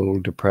it's a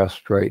little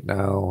depressed right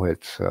now.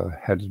 It's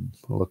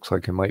looks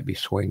like it might be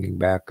swinging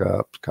back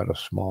up. It's got a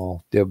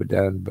small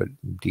dividend, but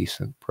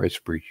decent price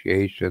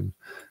appreciation.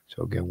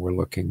 So again, we're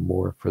looking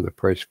more for the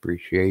price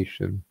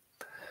appreciation.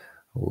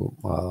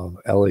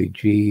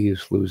 LAG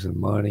is losing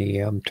money.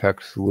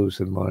 MTEX is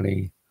losing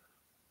money.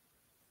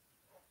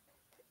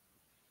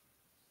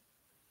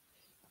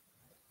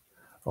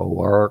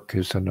 OARC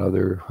is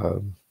another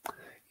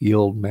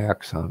yield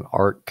max on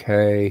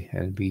ARK-K,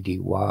 and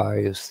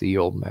BDY is the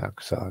yield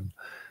max on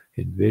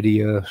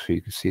NVIDIA. So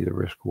you can see the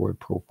risk reward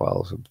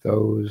profiles of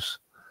those.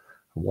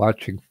 I'm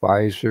watching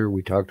Pfizer.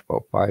 We talked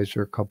about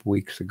Pfizer a couple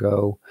weeks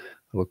ago.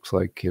 It looks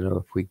like,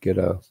 if we get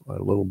a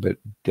little bit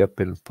dip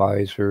in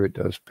Pfizer, it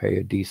does pay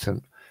a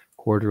decent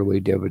quarterly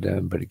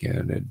dividend. But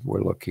again,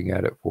 we're looking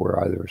at it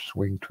for either a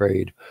swing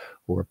trade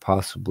or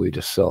possibly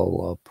to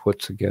sell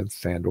puts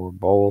against and or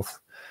both.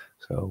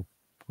 So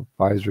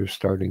Pfizer is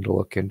starting to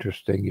look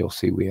interesting. You'll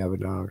see we have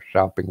it on our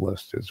shopping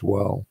list as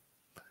well.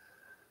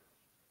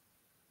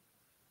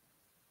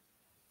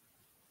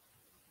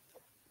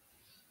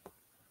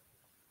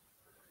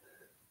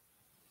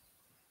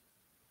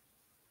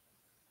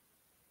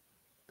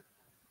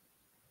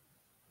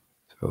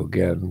 So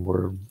again,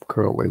 we're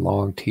currently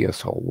long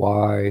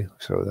TSLY.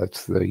 So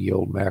that's the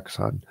yield max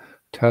on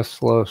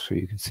Tesla. So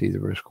you can see the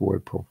risk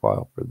reward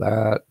profile for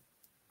that.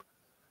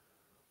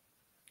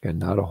 And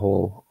not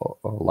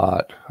a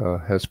lot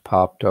has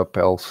popped up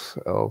else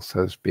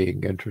as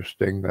being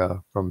interesting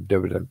from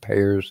dividend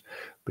payers.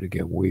 But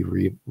again, we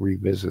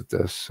revisit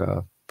this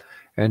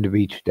end of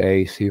each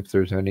day, see if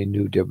there's any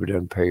new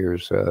dividend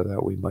payers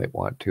that we might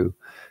want to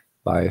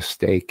buy a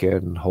stake in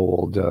and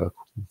hold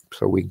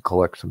so we can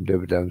collect some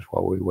dividends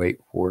while we wait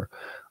for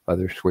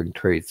other swing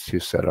trades to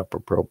set up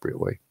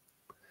appropriately.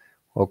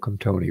 Welcome,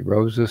 Tony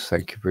Roses.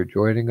 Thank you for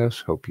joining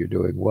us. Hope you're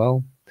doing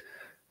well.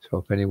 So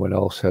if anyone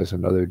else has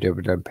another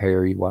dividend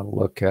payer you want to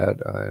look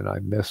at and I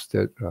missed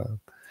it,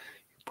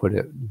 put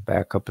it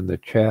back up in the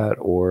chat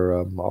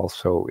or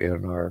also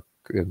in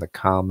the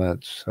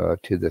comments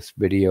to this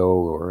video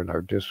or in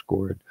our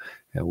Discord,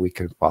 and we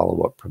can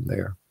follow up from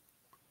there.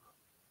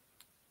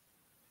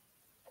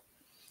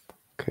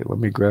 Okay, let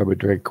me grab a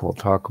drink. We'll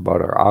talk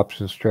about our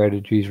option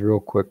strategies real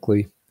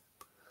quickly.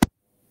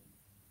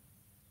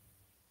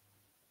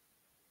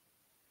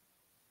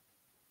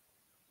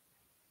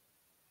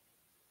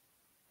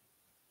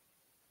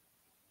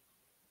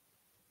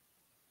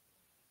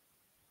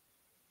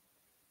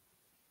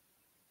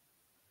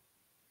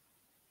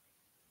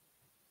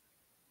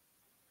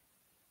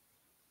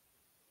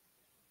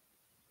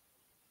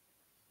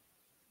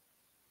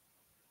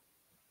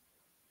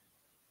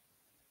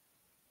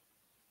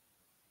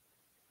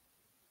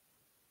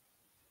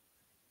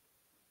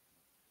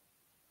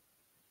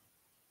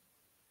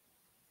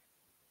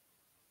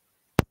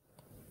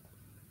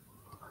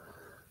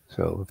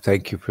 So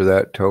thank you for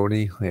that,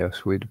 Tony.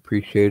 Yes, we'd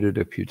appreciate it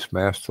if you'd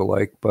smash the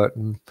like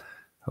button.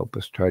 Help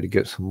us try to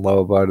get some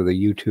love out of the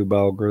YouTube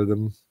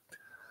algorithm.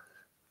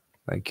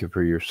 Thank you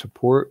for your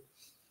support.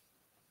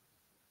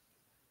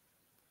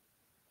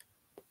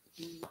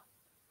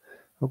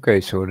 Okay,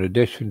 so in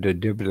addition to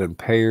dividend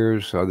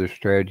payers, other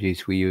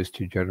strategies we use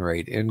to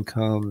generate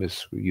income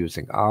is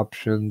using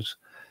options.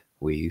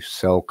 We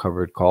sell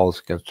covered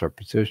calls against our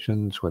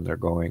positions when they're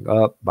going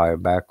up, buy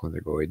them back when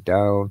they're going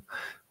down.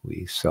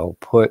 We sell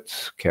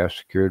puts, cash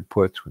secured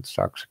puts when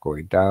stocks are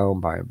going down,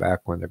 buy them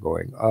back when they're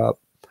going up.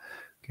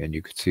 Again,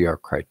 you can see our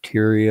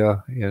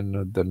criteria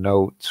in the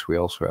notes. We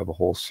also have a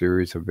whole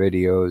series of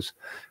videos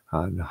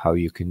on how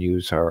you can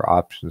use our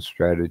option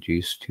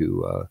strategies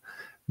to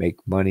make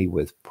money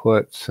with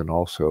puts and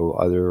also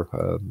other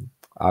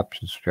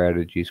option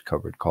strategies,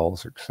 covered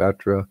calls,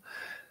 etc.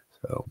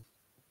 So,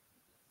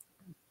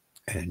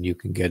 and you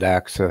can get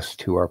access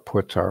to our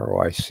puts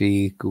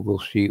ROIC Google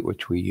Sheet,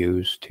 which we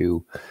use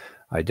to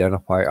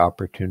identify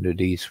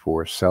opportunities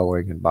for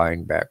selling and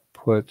buying back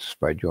puts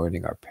by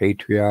joining our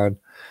Patreon.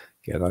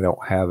 Again, I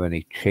don't have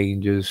any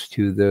changes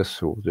to this,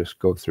 so we'll just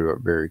go through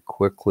it very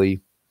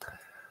quickly.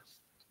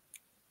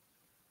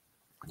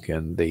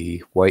 Again,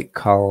 the white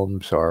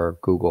columns are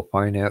Google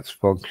Finance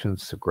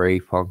functions. The gray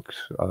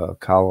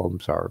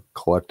columns are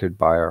collected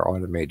by our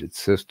automated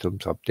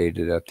systems,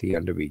 updated at the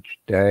end of each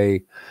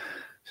day.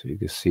 So you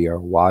can see our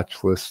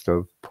watch list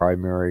of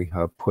primary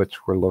puts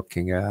we're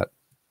looking at.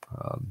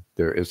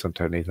 There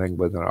isn't anything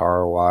with an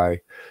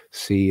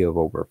ROIC of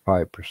over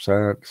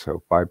 5%.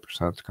 So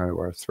 5% is kind of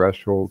our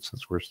threshold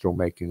since we're still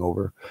making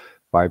over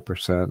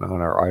 5%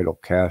 on our idle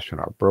cash in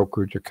our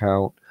brokerage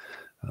account.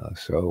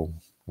 So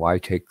why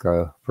take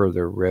a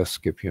further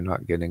risk if you're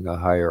not getting a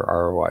higher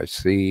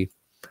ROIC?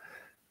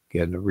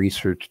 Again, the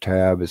research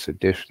tab is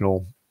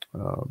additional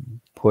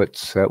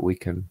puts that we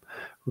can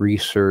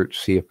research,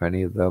 see if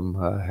any of them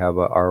have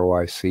a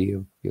ROIC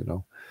of,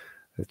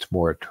 it's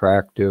more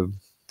attractive.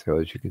 So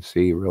as you can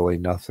see, really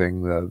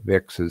nothing. The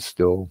VIX is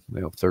still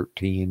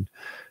 13.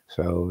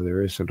 So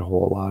there isn't a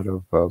whole lot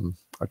of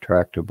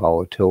attractive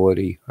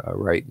volatility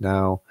right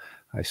now.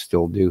 I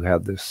still do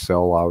have this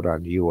sell out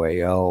on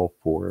UAL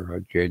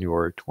for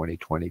January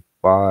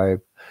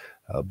 2025.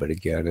 But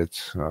again,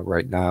 it's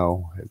right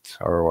now, its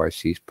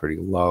ROIC is pretty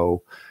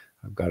low.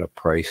 I've got a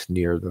price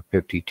near the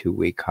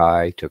 52-week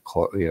high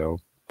to,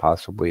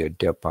 possibly a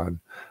dip on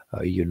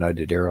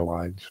United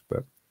Airlines.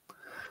 But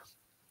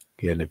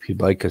again, if you'd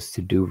like us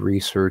to do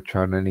research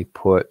on any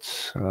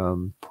puts,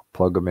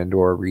 plug them into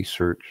our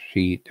research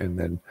sheet, and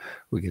then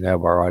we can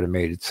have our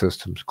automated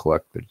systems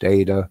collect the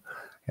data.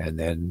 And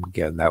then,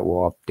 again, that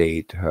will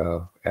update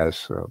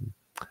as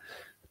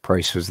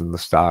prices in the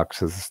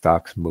stocks, as the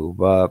stocks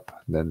move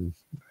up. Then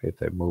if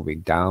they're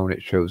moving down,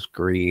 it shows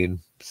green.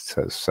 It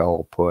says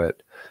sell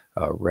put,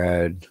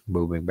 red,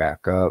 moving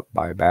back up,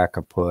 buy back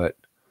a put.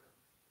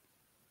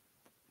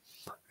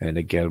 And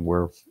again,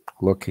 we're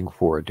looking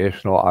for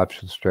additional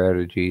option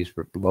strategies,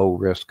 for low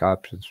risk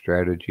option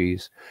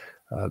strategies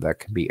that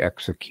can be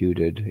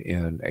executed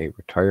in a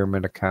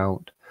retirement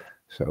account.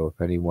 So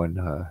if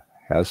anyone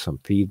has some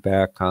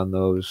feedback on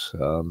those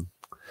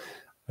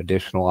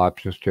additional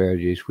option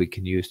strategies we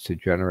can use to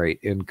generate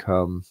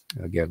income,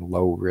 again,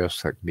 low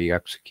risk that can be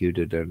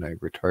executed in a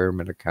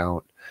retirement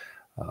account,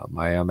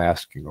 I am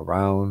asking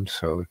around.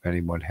 So if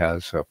anyone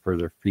has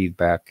further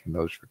feedback in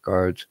those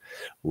regards,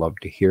 love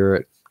to hear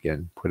it.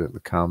 Again, put it in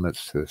the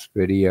comments to this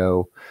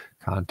video.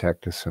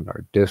 Contact us in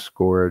our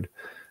Discord.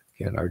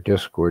 Again, our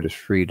Discord is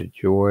free to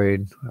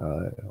join.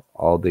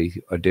 All the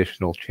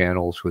additional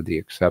channels, with the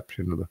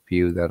exception of the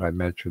few that I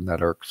mentioned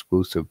that are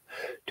exclusive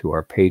to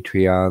our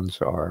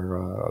Patreons,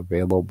 are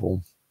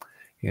available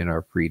in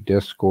our free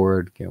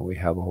Discord. Again, we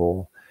have a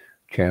whole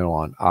channel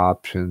on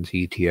options,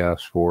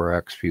 ETFs,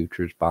 Forex,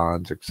 futures,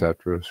 bonds,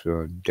 etc.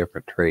 So in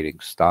different trading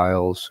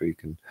styles, so you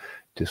can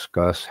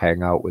discuss,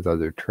 hang out with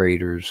other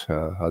traders,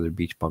 other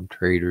BeachBum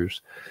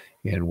traders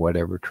in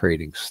whatever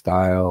trading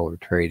style or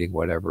trading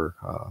whatever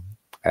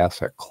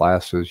asset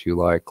classes you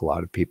like. A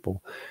lot of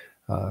people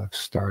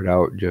start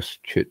out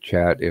just chit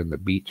chat in the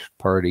Beach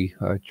Party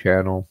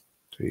channel,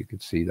 so you can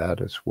see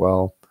that as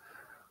well.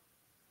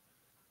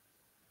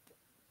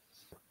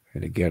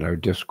 And again, our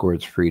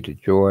Discord's free to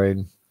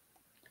join.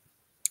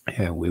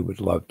 And we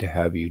would love to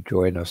have you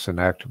join us and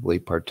actively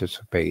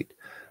participate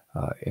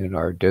in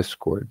our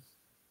Discord.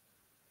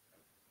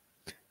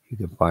 You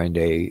can find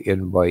an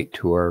invite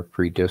to our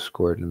free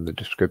Discord in the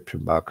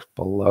description box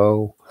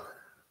below.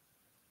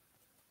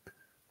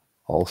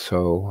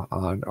 Also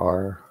on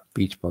our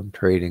BeachBum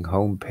Trading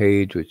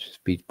homepage, which is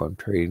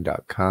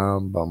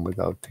beachbumtrading.com, bum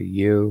without the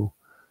U.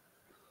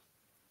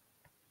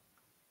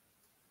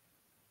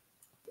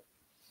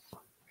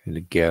 And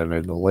again,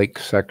 in the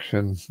links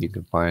section, you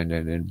can find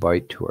an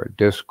invite to our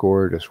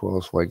Discord as well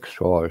as links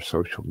to all our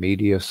social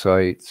media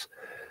sites.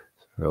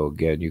 So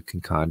again, you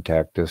can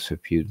contact us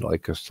if you'd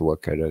like us to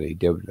look at any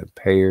dividend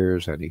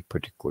payers, any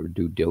particular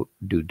due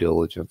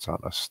diligence on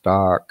a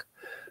stock,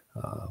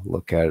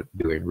 look at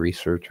doing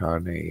research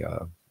on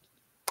a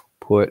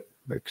put,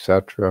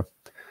 etc.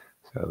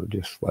 So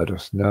just let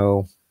us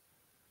know.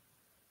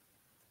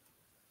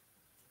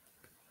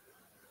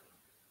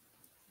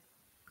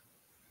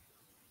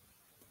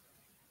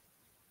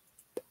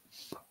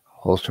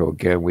 Also,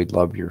 again, we'd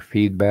love your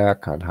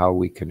feedback on how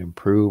we can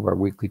improve our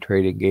weekly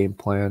trading game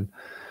plan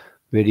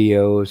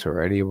videos,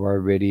 or any of our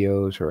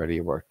videos, or any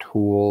of our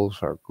tools,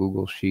 our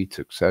Google Sheets,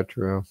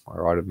 etc.,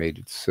 our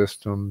automated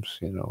systems,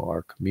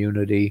 our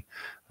community.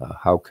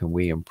 How can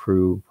we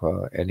improve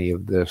any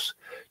of this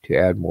to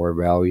add more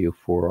value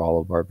for all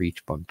of our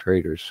BeachBum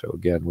traders? So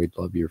again, we'd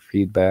love your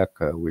feedback.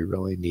 We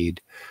really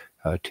need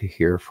to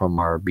hear from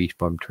our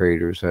BeachBum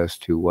traders as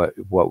to what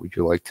would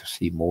you like to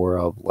see more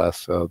of,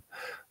 less of,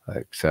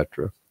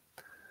 etc.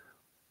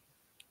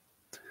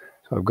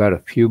 So I've got a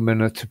few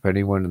minutes if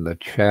anyone in the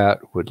chat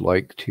would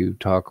like to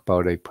talk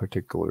about a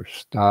particular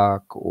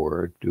stock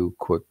or do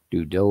quick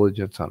due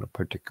diligence on a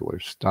particular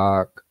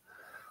stock.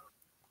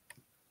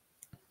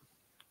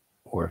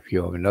 Or if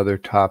you have another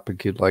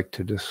topic you'd like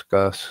to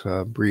discuss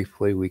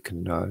briefly, we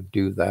can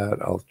do that.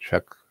 I'll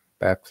check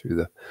back through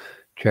the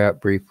chat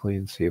briefly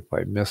and see if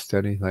I missed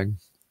anything.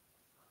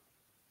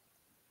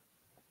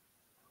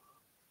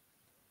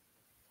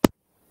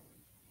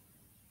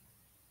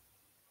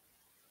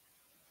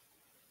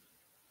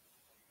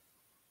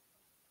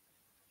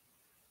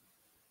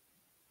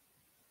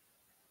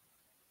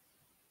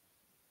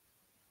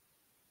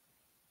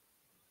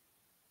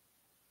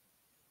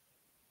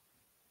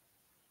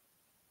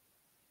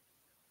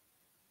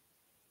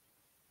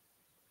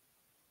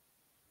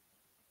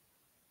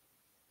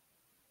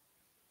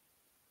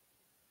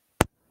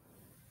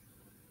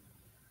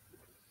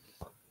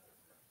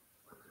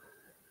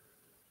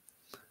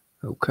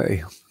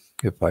 Okay,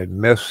 if I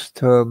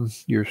missed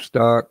your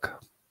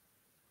stock,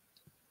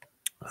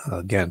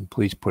 again,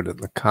 please put it in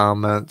the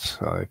comments.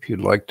 If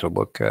you'd like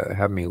to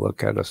have me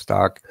look at a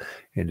stock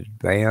in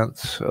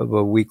advance of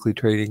a weekly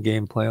trading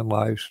game plan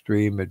live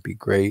stream, it'd be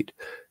great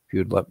if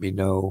you'd let me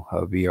know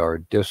via our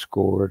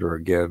Discord, or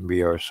again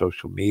via our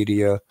social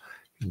media.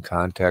 You can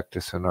contact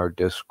us in our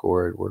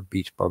Discord. We're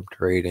BeachBum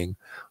Trading,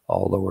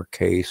 all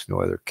lowercase, no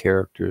other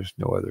characters,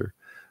 no other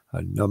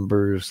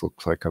numbers.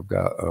 Looks like I've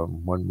got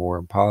one more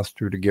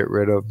imposter to get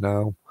rid of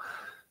now.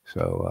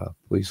 So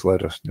please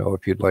let us know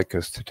if you'd like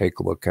us to take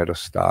a look at a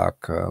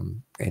stock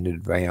in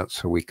advance,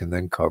 so we can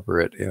then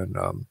cover it in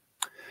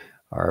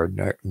our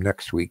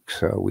next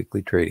week's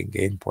weekly trading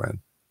game plan.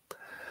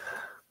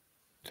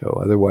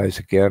 So otherwise,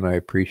 again, I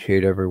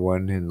appreciate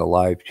everyone in the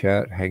live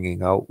chat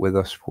hanging out with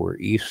us for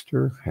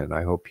Easter, and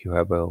I hope you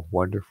have a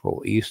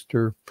wonderful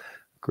Easter,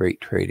 great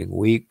trading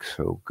week.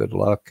 So good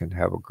luck and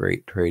have a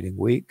great trading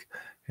week,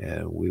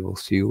 and we will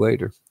see you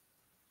later.